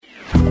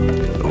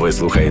Ви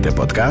слухаєте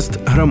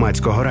подкаст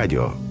Громадського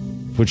радіо.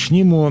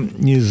 Почнімо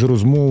із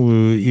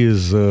розмовою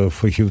із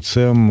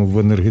фахівцем в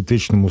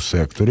енергетичному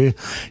секторі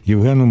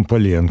Євгеном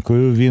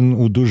Паленкою. Він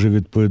у дуже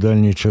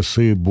відповідальні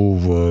часи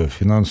був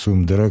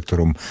фінансовим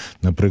директором,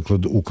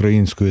 наприклад,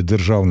 української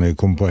державної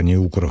компанії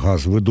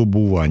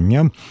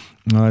 «Укргазвидобування».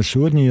 А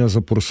сьогодні я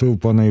запросив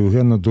пана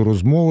Євгена до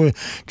розмови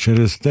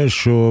через те,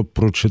 що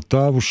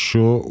прочитав,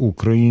 що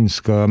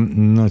Українська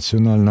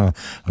національна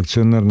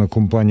акціонерна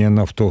компанія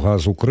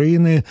 «Нафтогаз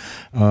України»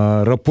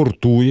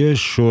 рапортує,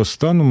 що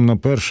станом на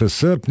 1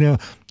 серпня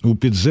у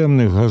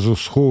підземних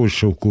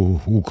газосховищах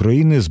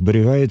України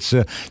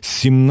зберігається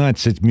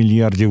 17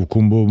 мільярдів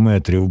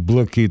кубометрів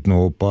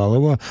блакитного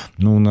палива.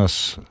 У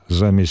нас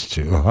замість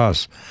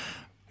газ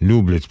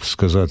люблять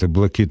сказати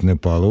блакитне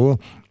паливо.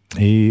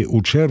 І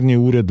у червні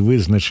уряд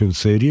визначив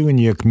цей рівень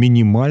як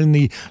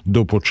мінімальний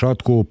до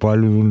початку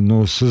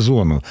опалювального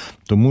сезону.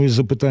 Тому і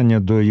запитання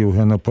до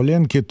Євгена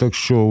Паленки, так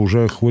що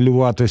вже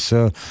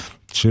хвилюватися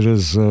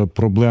через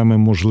проблеми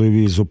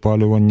можливі з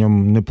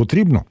опалюванням не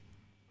потрібно?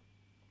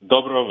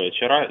 Доброго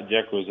вечора,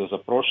 дякую за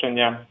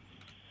запрошення.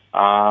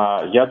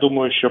 Я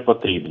думаю, що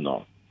потрібно,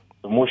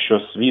 тому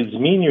що світ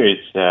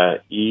змінюється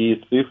і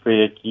цифри,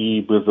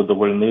 які би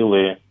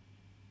задовольнили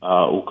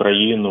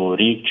Україну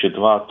рік чи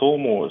два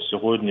тому,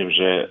 сьогодні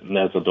вже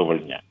не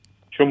задовольняють.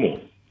 Чому?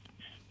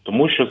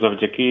 Тому що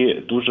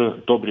завдяки дуже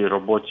добрій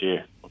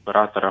роботі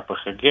оператора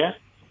ПХГ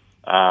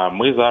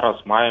ми зараз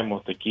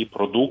маємо такі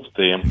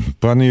продукти.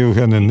 Пане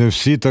Євгене, не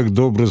всі так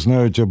добре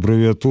знають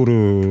абревіатури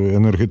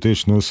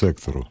енергетичного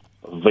сектору.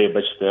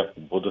 Вибачте,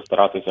 буду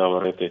старатися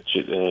говорити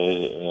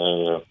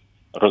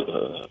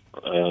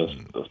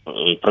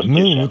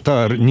простіше.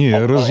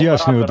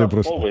 Роз'яснювати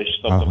просто.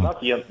 Тобто в нас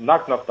є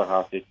НАК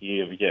 «Нафтогаз»,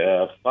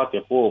 в склад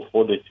якого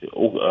входить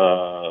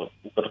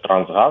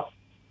Укртрансгаз,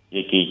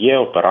 який є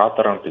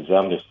оператором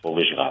підземних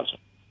сховищ газу.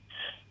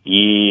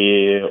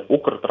 І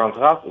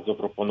Укртрансгаз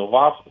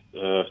запропонував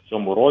в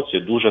цьому році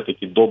дуже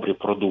такі добрі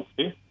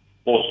продукти,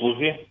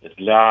 послуги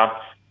для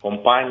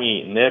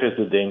компаній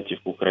нерезидентів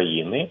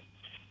України,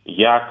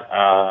 як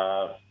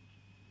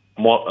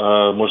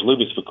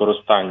можливість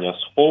використання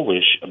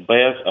сховищ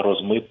без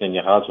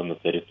розмитнення газу на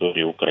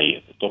території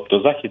України. Тобто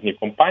західні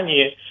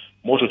компанії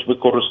можуть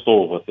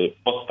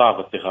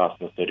поставити газ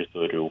на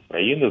територію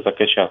України,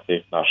 закачати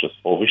їх в наше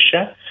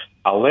сховище,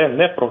 але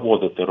не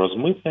проводити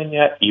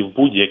розмитнення, і в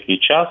будь-який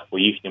час, по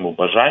їхньому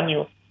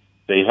бажанню,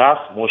 цей газ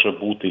може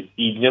бути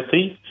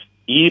піднятий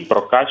і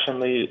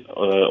прокачаний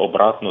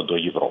обратно до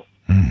Європи.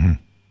 Угу.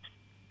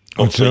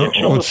 Тобто,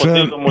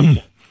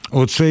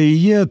 Оце і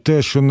є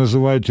те, що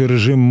називають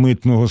режим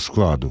митного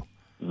складу?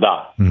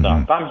 Да.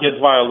 Там є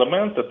два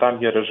елементи, там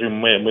є режим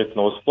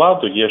митного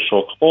складу, є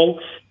шорт-хол.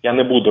 Я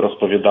не буду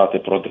розповідати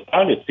про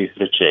деталі цих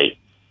речей,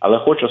 але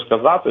хочу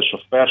сказати, що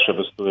вперше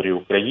в історії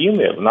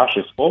України в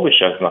наших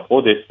сховищах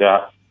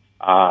знаходиться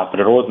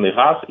природний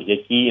газ,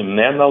 який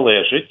не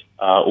належить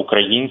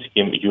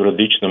українським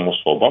юридичним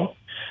особам,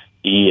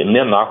 і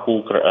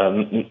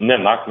не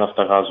НАК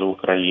 «Нафтогазу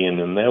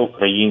України», не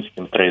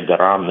українським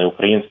трейдерам, не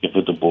українським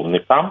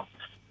видобувникам,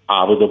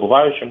 а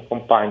видобуваючим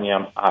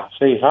компаніям. А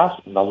цей газ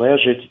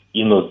належить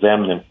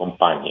іноземним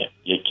компаніям,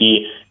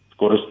 які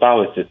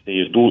скористалися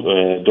цією,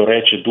 до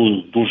речі,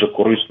 дуже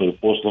корисною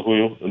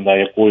послугою, на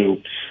якою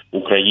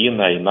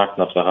Україна і НАК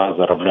 «Нафтогаз»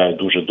 заробляють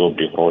дуже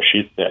добрі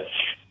гроші. Це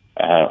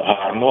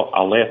гарно,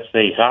 але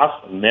цей газ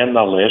не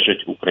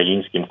належить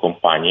українським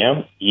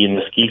компаніям. І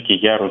наскільки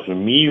я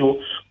розумію,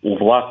 у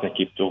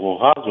власників цього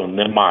газу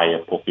немає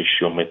поки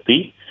що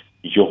мети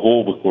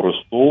його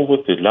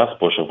використовувати для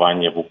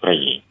споживання в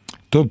Україні.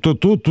 Тобто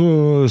тут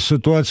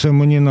ситуація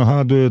мені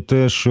нагадує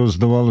те, що,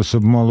 здавалося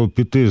б, мало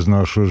піти з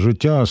нашого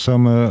життя, а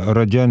саме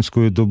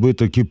радянської доби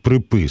такі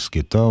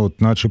приписки.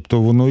 От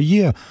начебто воно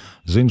є,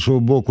 з іншого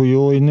боку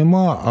його й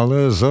нема,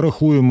 але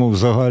зарахуємо в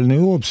загальний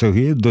обсяг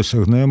і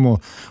досягнемо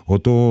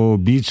отого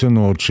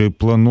обіцяного чи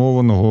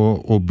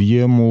планованого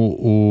об'єму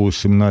у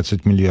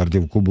 17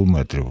 мільярдів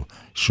кубометрів.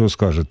 Що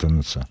скажете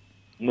на це?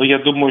 Я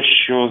думаю,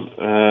 що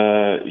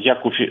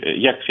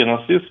як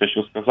фінансист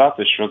хочу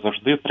сказати, що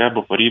завжди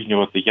треба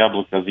порівнювати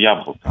яблука з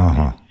яблуками.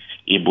 Ага.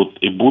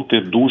 І бути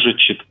дуже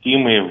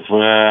чіткими в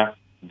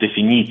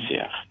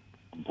дефініціях.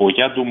 Бо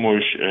я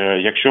думаю, що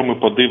якщо ми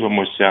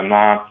подивимося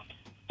на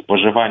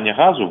споживання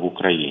газу в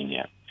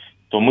Україні,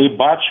 то ми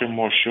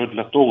бачимо, що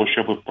для того,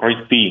 щоб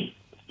пройти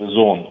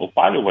сезон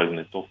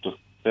опалювальний, тобто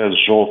це з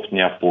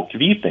жовтня по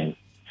квітень,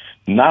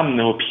 нам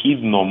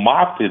необхідно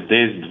мати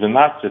десь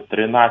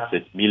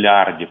 12-13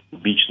 мільярдів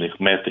кубічних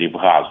метрів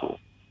газу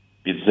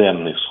в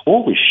підземних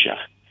сховищах,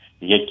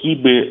 які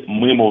би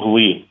ми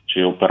могли,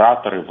 чи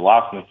оператори,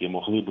 власники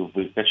могли би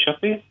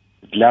викачати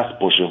для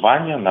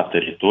споживання на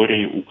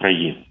території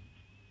України.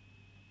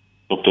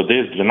 Тобто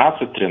десь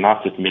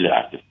 12-13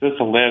 мільярдів. Це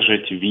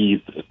залежить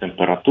від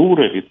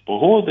температури, від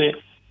погоди,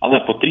 але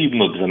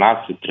потрібно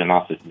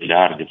 12-13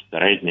 мільярдів в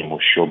середньому,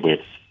 щоб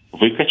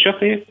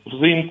викачати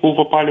взимку в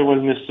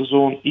опалювальний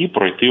сезон і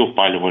пройти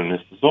опалювальний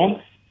сезон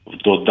в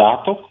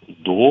додаток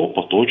до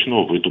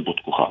поточного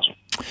видобутку газу.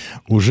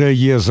 Уже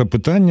є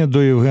запитання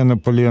до Євгена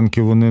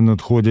Паленки, вони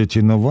надходять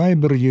і на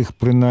Viber, їх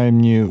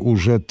принаймні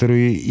уже 3,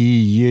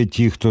 і є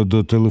ті, хто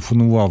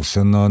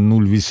дотелефонувався на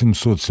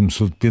 0800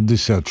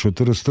 750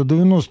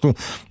 490.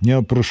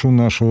 Я прошу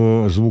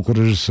нашого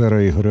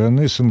звукорежисера Ігоря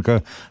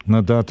Анисенка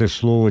надати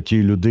слово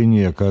тій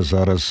людині, яка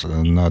зараз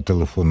на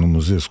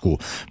телефонному зв'язку.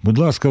 Будь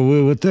ласка,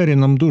 ви в етері,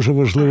 нам дуже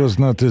важливо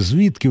знати,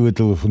 звідки ви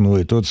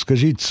телефонуєте. От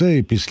скажіть це,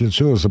 і після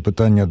цього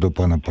запитання до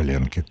пана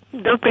Паленки.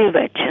 Добрий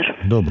вечір.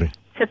 Добрий.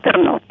 Це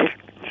Тернопіль.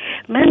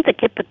 У мене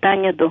таке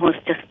питання до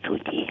гостя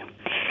студії.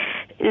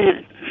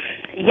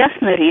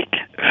 Ясна річ,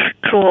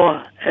 що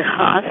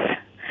газ,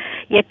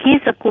 який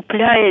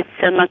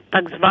закупляється на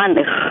так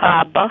званих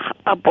хабах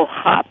або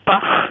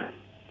хапах,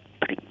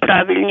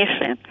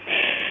 правильніше,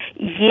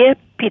 є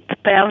під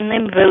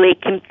певним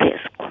великим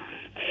тиском.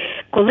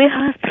 Коли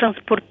газ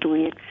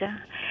транспортується,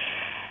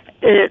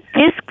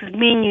 тиск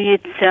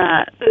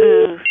змінюється,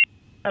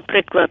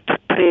 наприклад,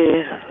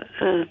 при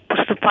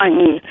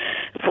поступанні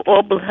в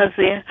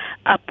облгази,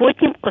 а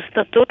потім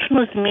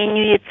остаточно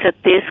змінюється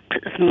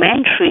тиск,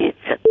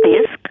 зменшується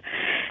тиск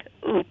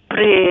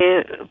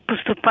при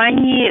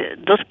поступанні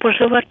до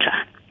споживача.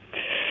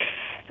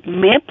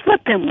 Ми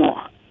платимо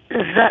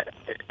за...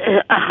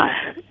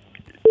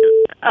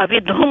 А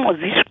відомо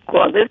зі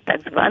школи,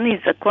 так званий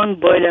закон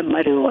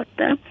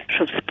Бойля-Маріота,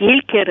 що в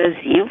скільки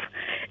разів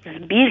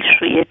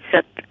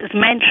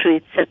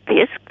зменшується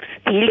тиск, в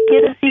стільки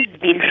разів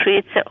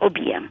збільшується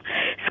об'єм.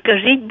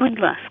 Скажіть, будь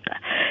ласка,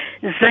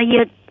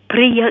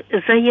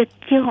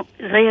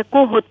 за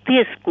якого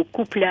тиску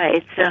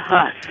купляється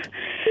газ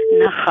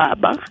на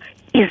хабах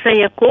і за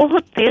якого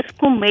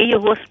тиску ми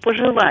його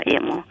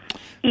споживаємо?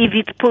 І,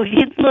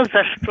 відповідно,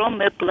 за що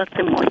ми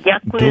платимо.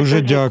 Дякую.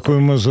 Дуже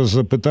дякуємо за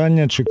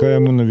запитання.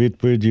 Чекаємо на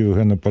відповіді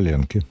Євгена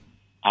Паленки.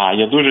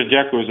 Я дуже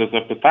дякую за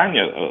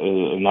запитання.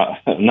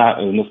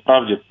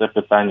 Насправді це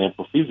питання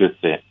по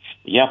фізиці.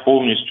 Я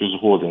повністю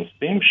згоден з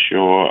тим,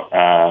 що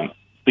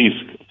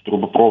тиск в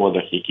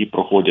трубопроводах, які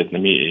проходять на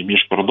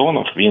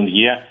міжкордонах, він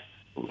є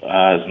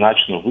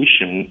значно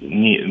вищим,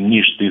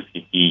 ніж тиск,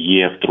 який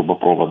є в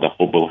трубопроводах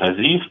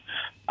облгазів.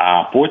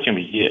 А потім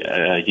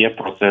є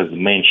процес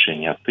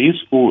зменшення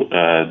тиску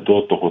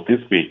до того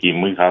тиску, який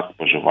ми газ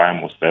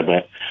споживаємо у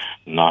себе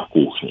на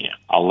кухні.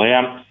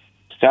 Але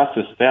вся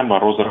система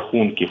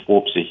розрахунків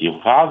обсягів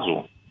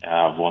газу,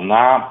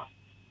 вона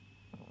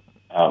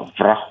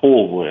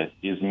враховує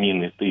ці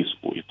зміни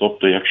тиску. І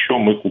тобто, якщо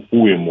ми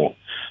купуємо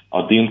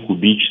 1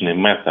 кубічний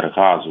метр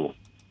газу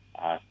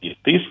під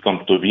тиском,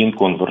 то він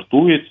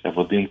конвертується в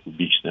 1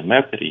 кубічний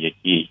метр,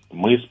 який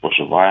ми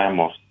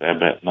споживаємо в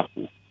себе на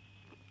кухні.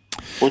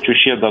 Хочу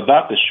ще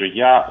додати, що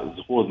я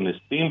згодний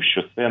з тим,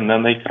 що це не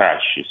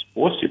найкращий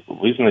спосіб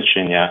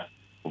визначення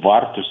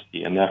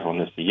вартості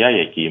енергоносія,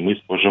 який ми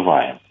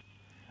споживаємо.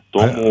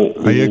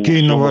 Тому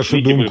який, на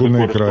вашу думку,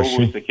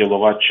 найкращий?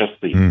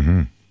 Кіловат-часи.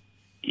 Угу.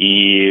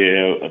 І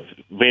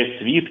весь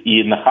світ,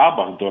 і на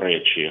хабах, до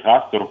речі,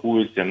 газ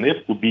торгується не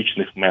в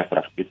кубічних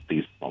метрах під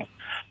тиском,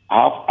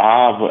 а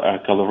в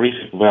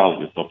calorific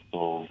value,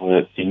 тобто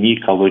в ціні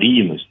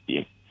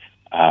калорійності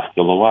в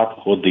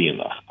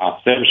кіловат-годинах. А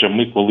це вже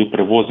ми, коли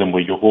привозимо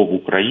його в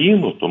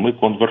Україну, то ми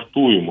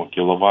конвертуємо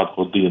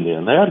кіловат-години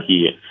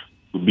енергії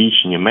в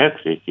кубічні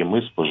метри, які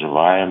ми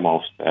споживаємо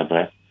в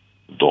себе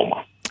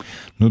вдома.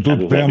 Ну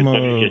тут прямо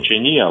чи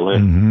ні,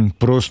 але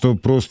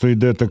просто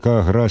йде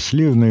така гра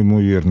слів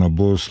неймовірна,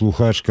 бо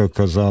слухачка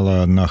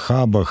казала на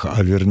хабах,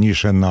 а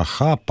вірніше на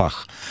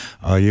хапах,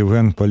 а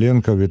Євген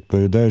Паленко,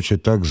 відповідаючи,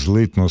 так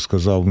злитно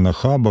сказав на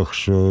хабах,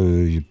 що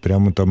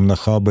прямо там на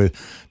хаби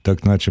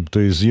так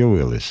начебто і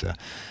з'явилися.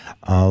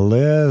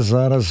 Але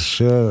зараз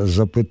ще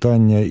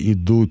запитання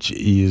ідуть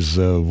із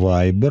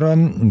Вайбера.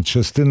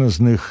 Частина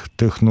з них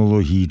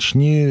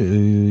технологічні.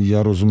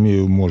 Я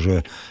розумію,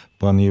 може,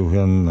 пан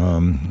Євген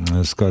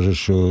скаже,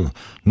 що,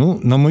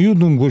 на мою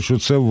думку, що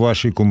це в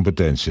вашій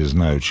компетенції,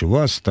 знаючи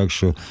вас, так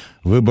що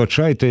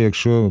вибачайте,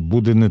 якщо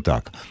буде не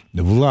так.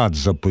 Влад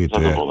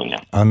запитує,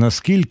 а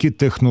наскільки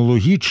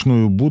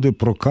технологічною буде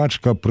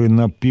прокачка при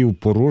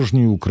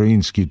напівпорожній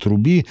українській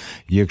трубі,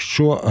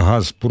 якщо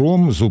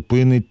 «Газпром»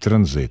 зупинить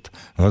транзит?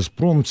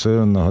 «Газпром» –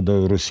 це,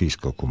 нагадаю,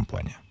 російська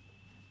компанія.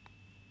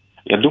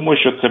 Я думаю,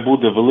 що це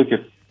буде велике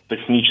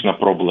технічна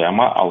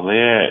проблема,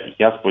 але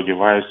я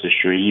сподіваюся,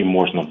 що її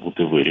можна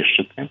буде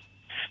вирішити.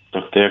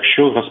 Тобто,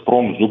 якщо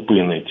 «Газпром»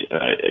 зупинить,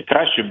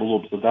 краще було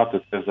б задати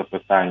це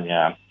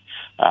запитання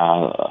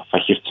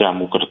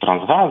фахівцям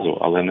Укртрансгазу,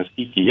 але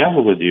наскільки я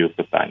володію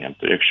питанням,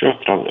 то якщо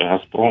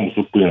 «Газпром»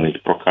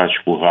 зупинить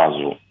прокачку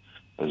газу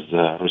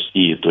з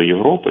Росії до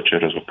Європи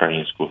через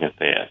українську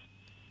ГТС,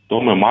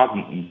 то ми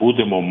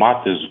будемо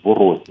мати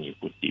зворотній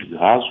потік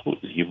газу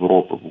з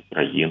Європи в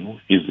Україну,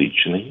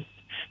 фізичний.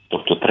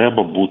 Тобто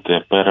треба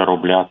буде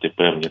переробляти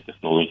певні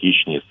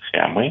технологічні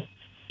схеми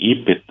і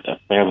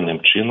певним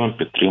чином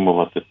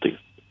підтримувати тиск.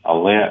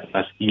 Але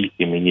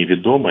наскільки мені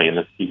відомо і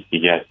наскільки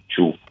я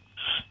чув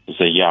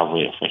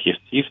заяви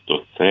фахівців,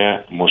 то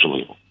це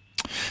можливо.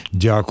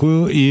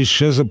 Дякую. І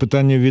ще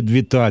запитання від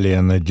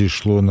Віталія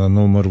надійшло на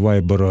номер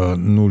Вайбера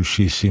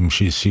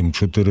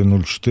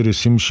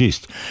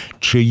 06767400476.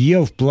 Чи є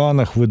в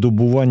планах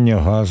видобування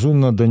газу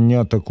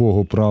надання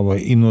такого права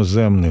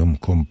іноземним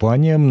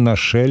компаніям на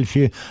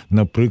шельфі,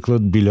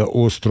 наприклад, біля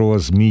острова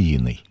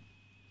Зміїний?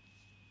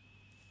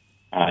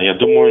 Я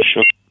думаю,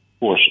 що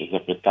також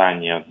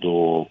запитання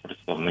до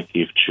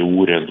представників чи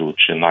уряду,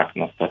 чи НАК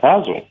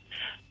 «Нафтогазу».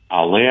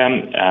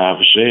 Але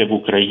вже в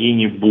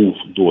Україні був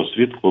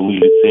досвід, коли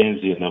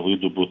ліцензії на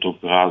видобуток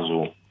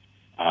газу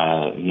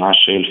на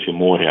шельфі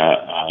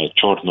моря,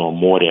 Чорного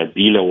моря,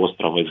 біля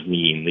острова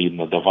Зміїний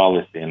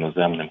надавалися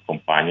іноземним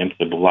компаніям.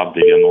 Це була в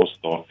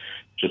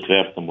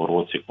 94-му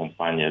році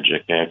компанія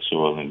JK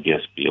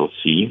Gas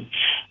PLC.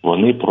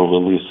 Вони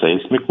провели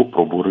сейсміку,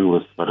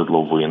 пробурили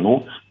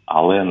свердловину,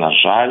 але, на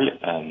жаль,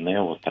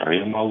 не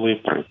отримали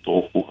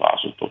притоку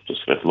газу. Тобто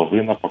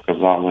свердловина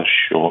показала,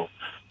 що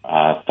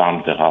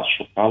там, де газ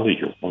шукали,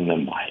 його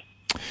немає.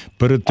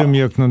 Перед тим,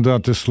 як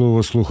надати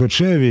слово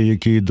слухачеві,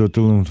 який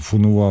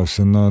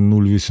дотелефонувався на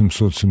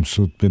 0800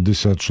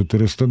 750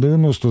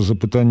 490,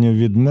 запитання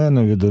від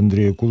мене, від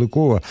Андрія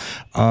Куликова.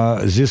 А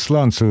зі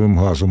сланцевим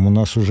газом у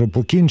нас уже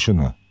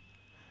покінчено?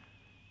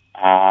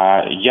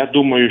 Я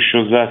думаю,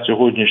 що за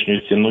сьогоднішньою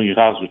ціною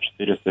газу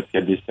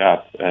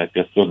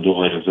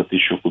 $450-500 за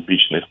 1000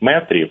 кубічних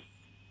метрів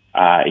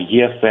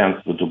є сенс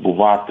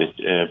видобувати,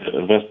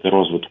 вести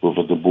розвитку,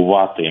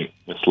 видобувати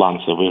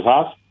сланцевий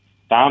газ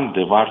там,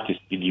 де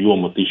вартість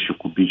підйому 1000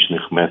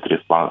 кубічних метрів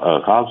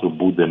газу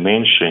буде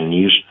менше,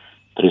 ніж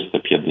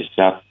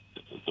 $350.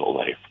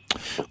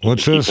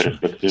 Оце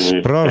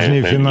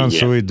справжній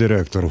фінансовий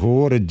директор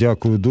говорить.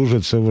 Дякую дуже,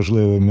 це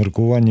важливе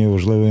міркування і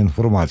важлива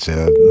інформація.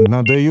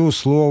 Надаю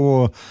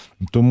слово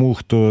тому,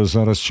 хто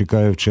зараз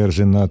чекає в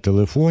черзі на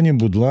телефоні.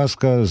 Будь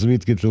ласка,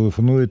 звідки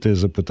телефонуєте?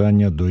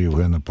 Запитання до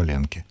Євгена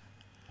Паленки.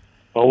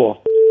 Алло.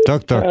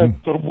 Так. Мене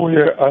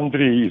турбує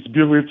Андрій з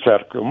Білої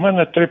церкви. У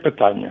мене 3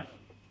 питання.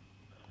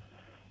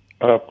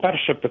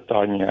 Перше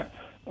питання.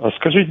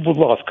 Скажіть, будь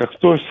ласка,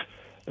 хтось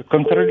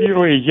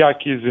контролює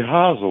якість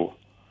газу,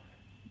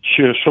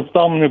 чи щоб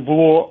там не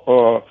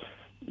було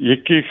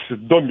якихось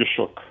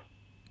домішок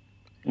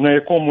на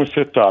якомусь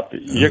етапі?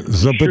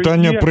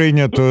 Запитання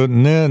прийнято.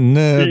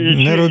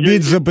 Не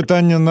робіть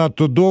запитання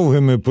надто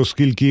довгими,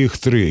 оскільки їх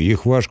 3.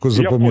 Їх важко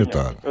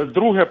запам'ятати.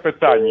 Друге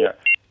питання.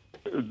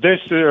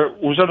 Десь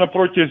уже на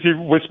протязі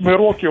 8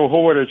 років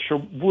говорять,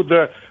 що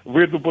буде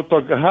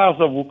видобуток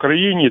газу в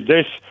Україні,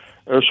 десь,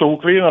 що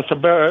Україна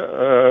себе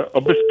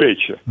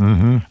обезпечить.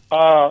 Угу.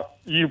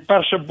 І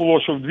перше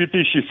було, що в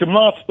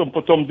 2017-му,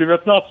 потім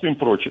 2019-му і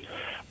прочее.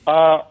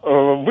 А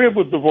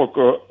видобуток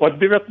від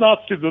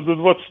 19 до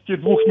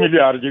 22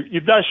 мільярдів, і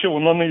далі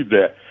воно не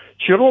йде.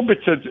 Чи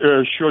робиться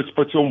щось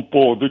по цьому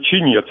поводу,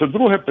 чи ні? Це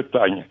друге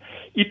питання.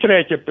 І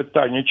третє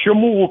питання.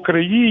 Чому в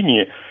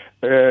Україні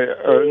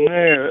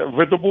не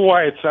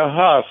видобувається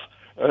газ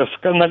з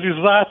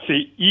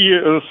каналізації і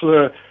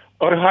з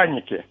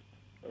органіки,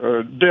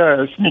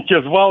 де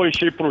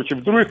сміттєзвалище і проче?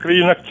 В других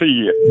країнах це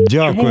є.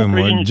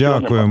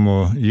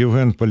 Дякуємо.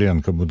 Євген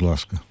Паленко, будь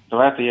ласка.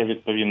 Давайте я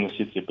відповім на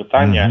всі ці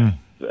питання.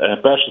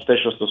 Перше, те,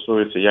 що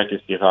стосується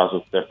якості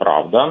газу, це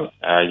правда.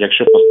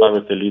 Якщо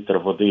поставити літр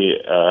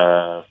води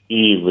в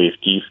Києві, в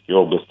Київській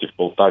області, в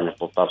Полтаві, в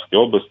Полтавській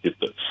області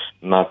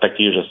на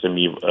такий же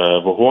самий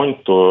вогонь,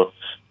 то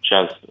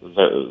час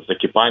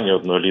закипання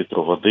 1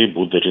 літру води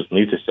буде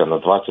різнитися на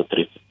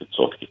 20-30%.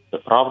 Це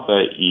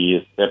правда,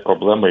 і це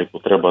проблема, яку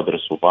треба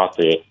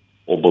адресувати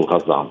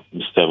облгазам,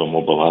 місцевим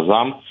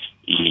облгазам,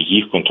 і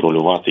їх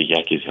контролювати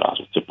якість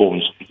газу. Це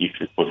повністю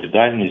їх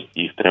відповідальність,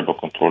 їх треба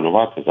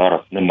контролювати.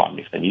 Зараз нема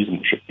механізму,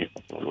 щоб їх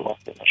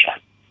контролювати, на жаль.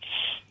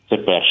 Це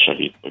перша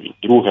відповідь.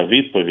 Друга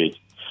відповідь.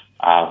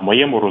 А в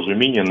моєму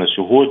розумінні на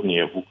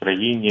сьогодні в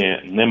Україні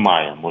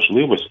немає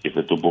можливості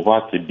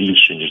видобувати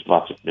більше, ніж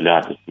 20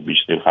 мільярдів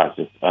кубічних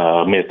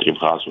метрів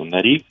газу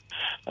на рік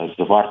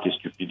з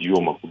вартістю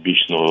підйому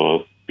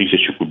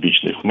 1000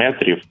 кубічних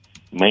метрів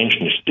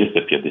менш ніж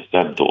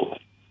 $350.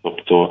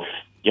 Тобто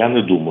я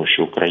не думаю,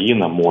 що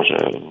Україна може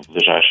в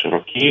ближайші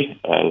роки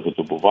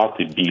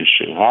видобувати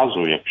більше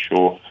газу,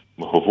 якщо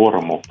ми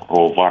говоримо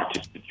про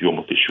вартість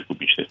підйому 1000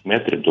 кубічних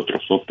метрів до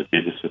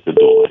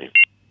 $350.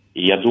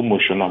 І я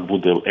думаю, що нам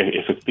буде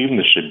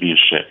ефективніше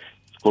більше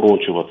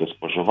скорочувати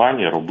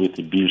споживання,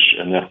 робити більш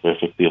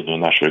енергоефективною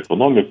нашу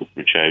економіку,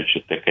 включаючи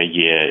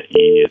ТКЄ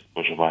і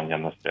споживання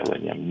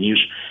населенням,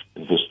 ніж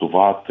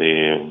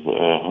інвестувати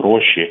в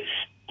гроші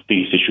в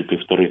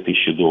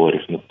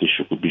 $1000-1500 на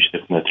 1000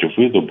 кубічних метрів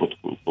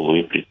видобутку,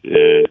 коли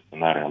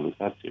ціна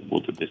реалізації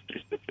буде десь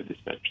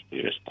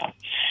 350-400.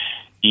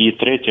 І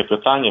третє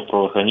питання про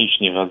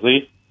органічні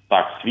гази.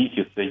 Так, в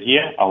світі це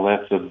є, але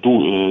це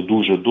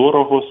дуже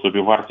дорого.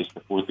 Собівартість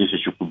такої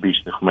 1000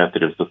 кубічних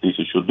метрів за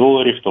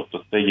 $1000.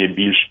 Тобто це є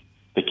більш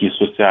такі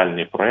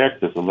соціальні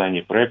проекти,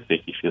 зелені проекти,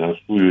 які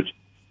фінансують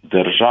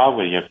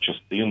держави як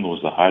частину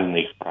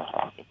загальних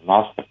програм. У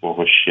нас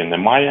такого ще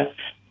немає.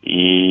 І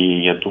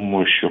я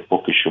думаю, що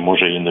поки що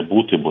може і не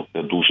бути, бо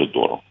це дуже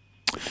дорого.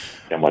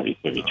 пряма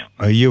відповідь.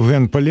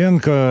 Євген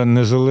Паленко,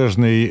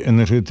 незалежний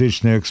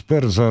енергетичний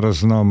експерт, зараз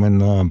з нами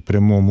на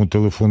прямому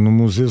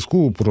телефонному зв'язку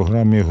у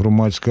програмі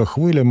 «Громадська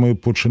хвиля». Ми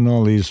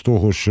починали із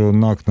того, що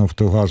НАК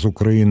 «Нафтогаз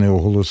України»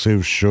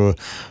 оголосив, що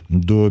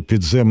до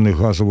підземних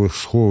газових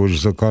сховищ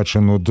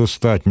закачано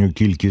достатню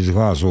кількість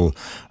газу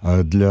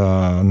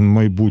для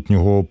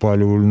майбутнього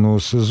опалювального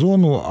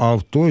сезону, а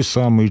в той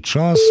самий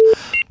час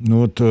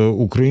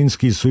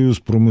Український союз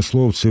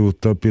промисловців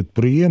та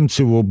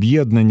підприємців,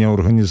 об'єднання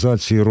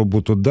організацій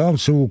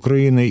роботодавців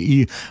України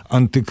і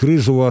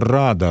антикризова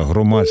рада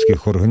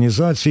громадських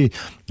організацій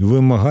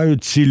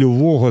вимагають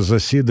цільового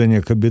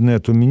засідання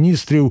Кабінету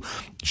міністрів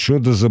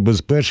щодо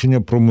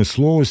забезпечення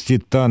промисловості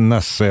та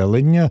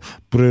населення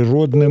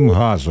природним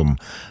газом.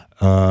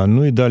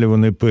 І далі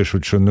вони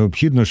пишуть, що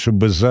необхідно, щоб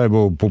без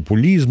зайвого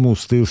популізму в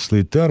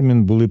стислий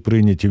термін були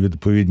прийняті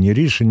відповідні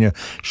рішення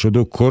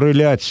щодо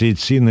кореляції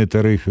цін і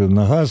тарифів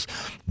на газ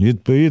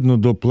відповідно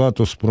до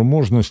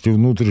платоспроможності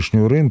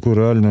внутрішнього ринку,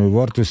 реальної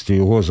вартості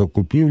його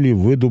закупівлі,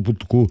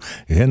 видобутку,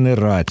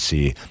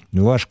 генерації.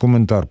 Ваш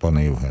коментар,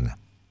 пане Євгене.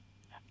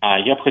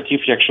 Я б хотів,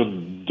 якщо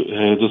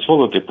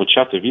дозволити,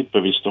 почати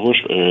відповідь з того,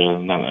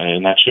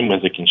 на чим ми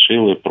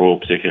закінчили про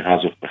обсяги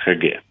газу в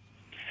ПХГ.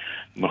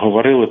 Ми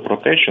говорили про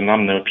те, що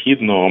нам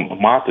необхідно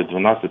мати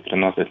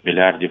 12-13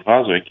 мільярдів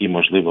газу, які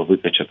можливо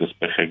викачати з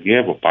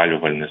ПХГ в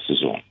опалювальний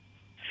сезон.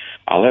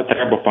 Але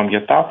треба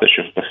пам'ятати,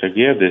 що в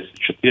ПХГ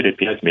десь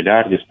 4-5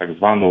 мільярдів так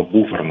званого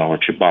буферного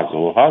чи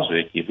базового газу,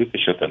 який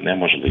викачати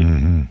неможливо.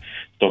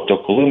 Тобто,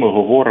 коли ми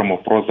говоримо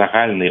про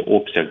загальний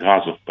обсяг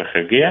газу в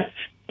ПХГ,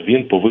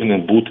 він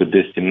повинен бути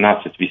десь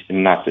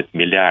 17-18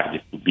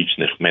 мільярдів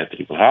кубічних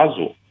метрів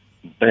газу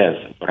без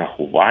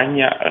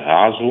врахування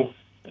газу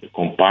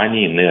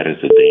компаній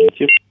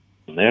нерезидентів,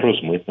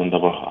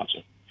 нерозмитненого газу.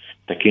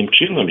 Таким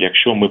чином,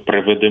 якщо ми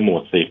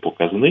приведемо цей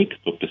показник,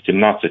 тобто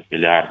 17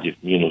 мільярдів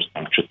мінус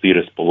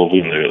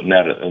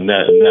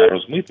 4,5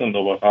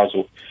 нерозмитненого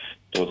газу,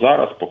 то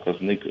зараз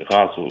показник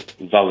газу,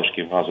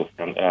 залишків газу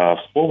в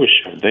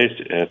сховищах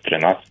десь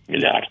 13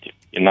 мільярдів.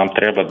 І нам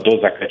треба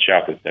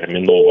дозакачати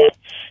терміново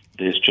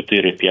десь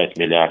 4-5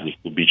 мільярдів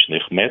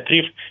кубічних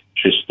метрів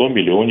чи 100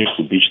 мільйонів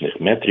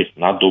кубічних метрів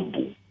на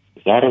добу.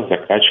 Зараз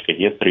закачка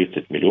є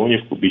 30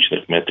 мільйонів кубічних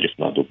метрів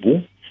на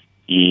добу,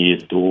 і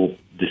до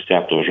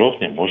 10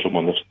 жовтня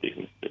можемо не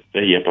встигнути.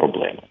 Це є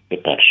проблема. Це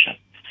перше.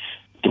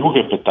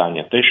 Друге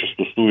питання, те, що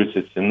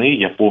стосується ціни,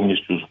 я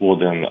повністю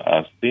згоден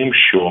з тим,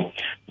 що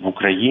в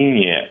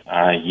Україні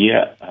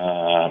є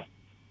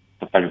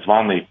так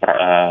званий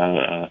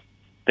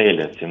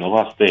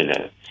цінова стеля,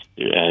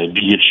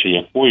 більше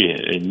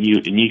якої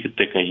ні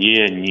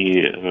ТКЄ,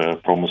 ні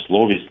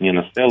промисловість, ні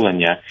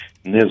населення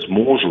не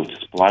зможуть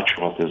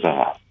сплачувати за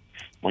газ.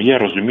 Моє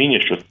розуміння,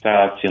 що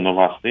ця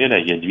цінова стеля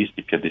є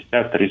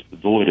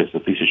 $250-300 за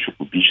 1000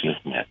 кубічних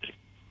метрів.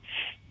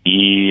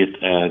 І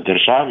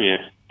державі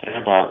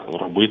треба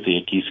робити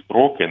якісь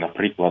кроки,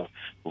 наприклад,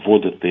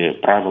 вводити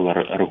правила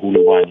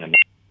регулювання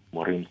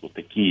на ринку,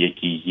 такі,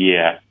 які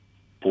є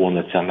по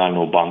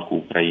Національному банку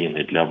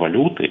України для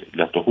валюти,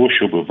 для того,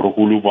 щоб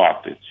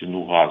врегулювати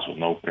ціну газу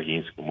на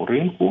українському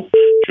ринку,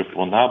 щоб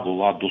вона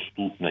була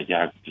доступна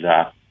як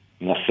для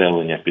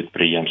населення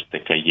підприємств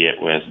ТКЄ,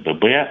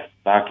 ОСББ,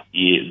 так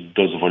і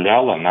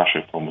дозволяла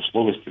нашій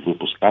промисловості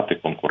випускати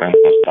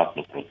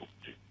конкурентно-здатну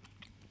продукцію.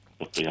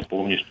 Тобто я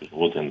повністю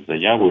згоден з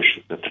заявою,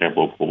 що це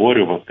треба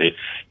обговорювати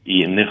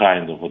і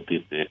негайно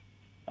вводити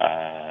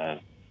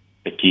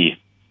такі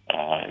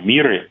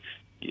міри,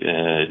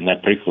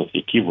 наприклад,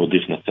 які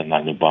вводив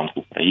Національний банк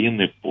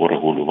України по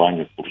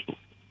регулюванню курсу.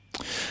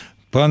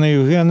 Пане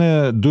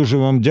Євгене, дуже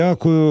вам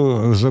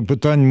дякую.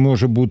 Запитань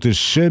може бути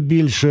ще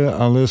більше,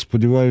 але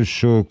сподіваюся,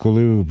 що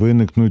коли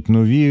виникнуть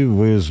нові,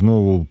 ви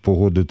знову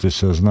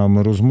погодитеся з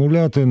нами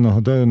розмовляти.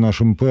 Нагадаю,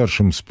 нашим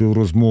першим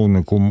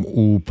співрозмовником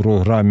у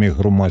програмі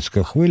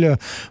 «Громадська хвиля»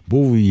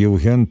 був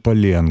Євген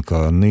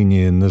Паленко,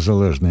 нині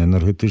незалежний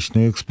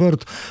енергетичний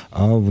експерт,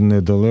 а в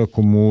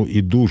недалекому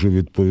і дуже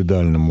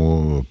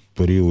відповідальному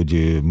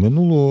періоді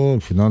минулого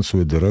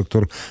фінансовий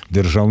директор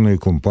державної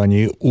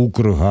компанії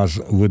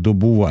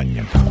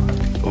 «Укргазвидобування».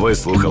 Ви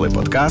слухали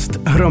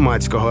подкаст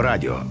Громадського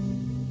радіо.